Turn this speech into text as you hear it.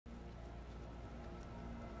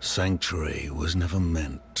Sanctuary was never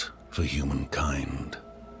meant for humankind.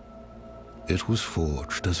 It was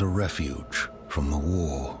forged as a refuge from the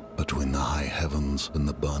war between the high heavens and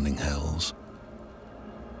the burning hells.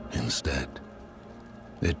 Instead,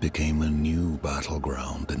 it became a new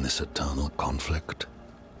battleground in this eternal conflict.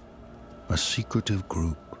 A secretive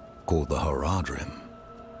group called the Haradrim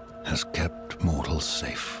has kept mortals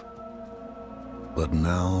safe. But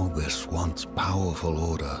now this once powerful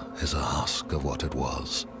order is a husk of what it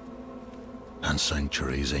was, and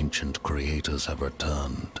Sanctuary's ancient creators have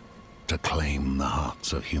returned to claim the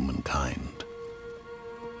hearts of humankind.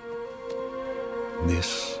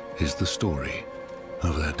 This is the story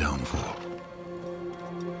of their downfall.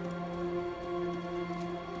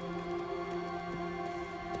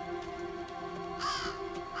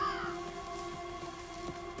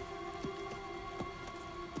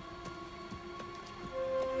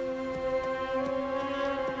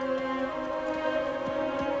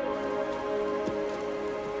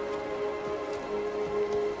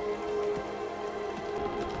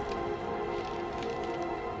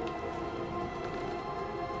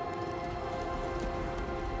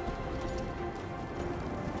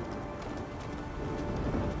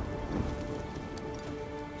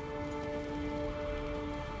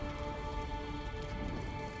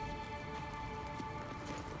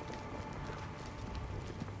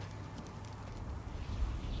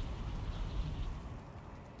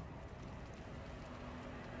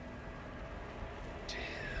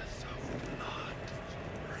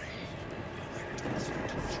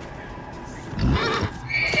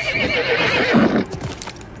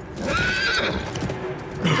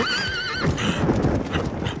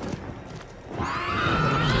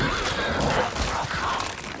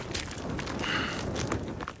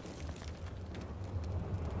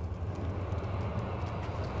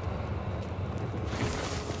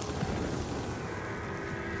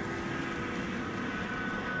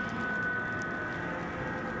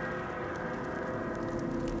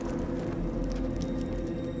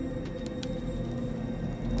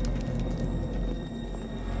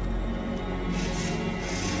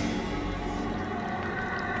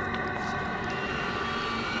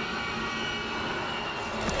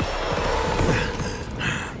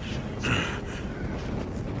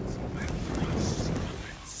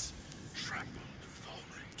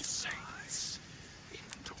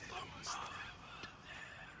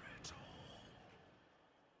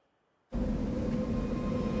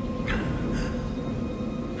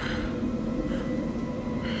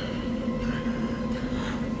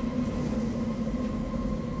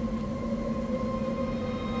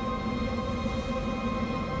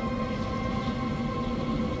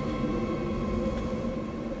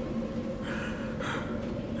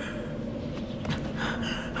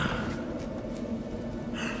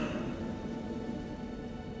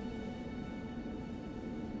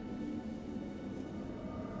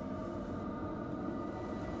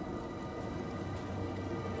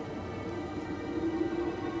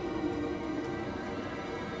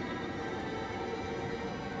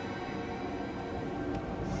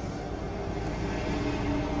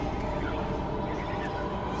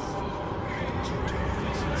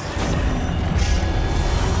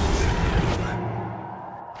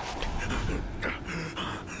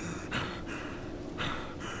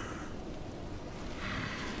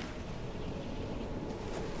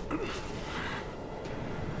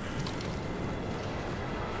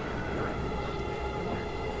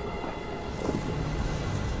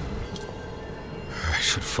 I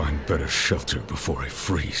should find better shelter before I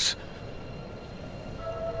freeze.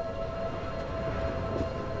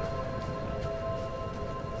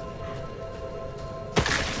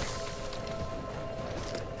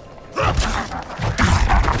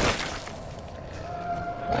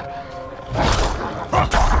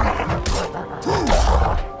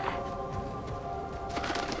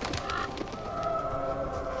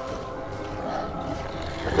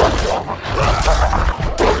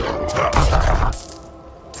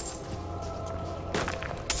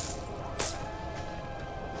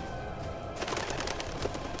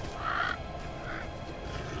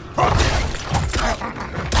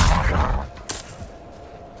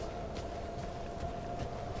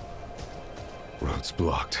 Road's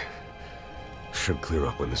blocked. Should clear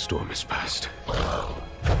up when the storm is past.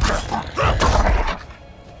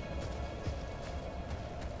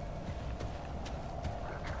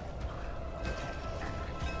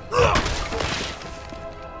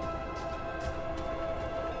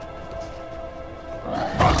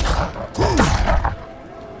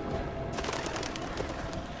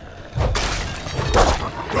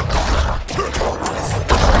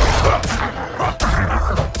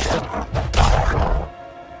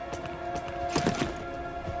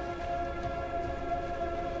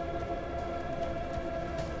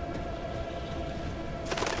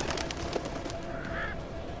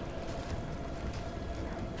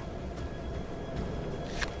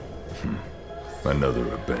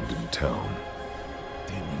 Another abandoned town.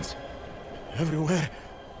 Demons. Everywhere.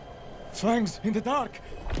 Fangs in the dark.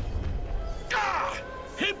 Ah!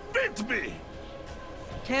 He bit me!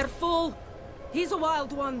 Careful! He's a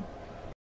wild one.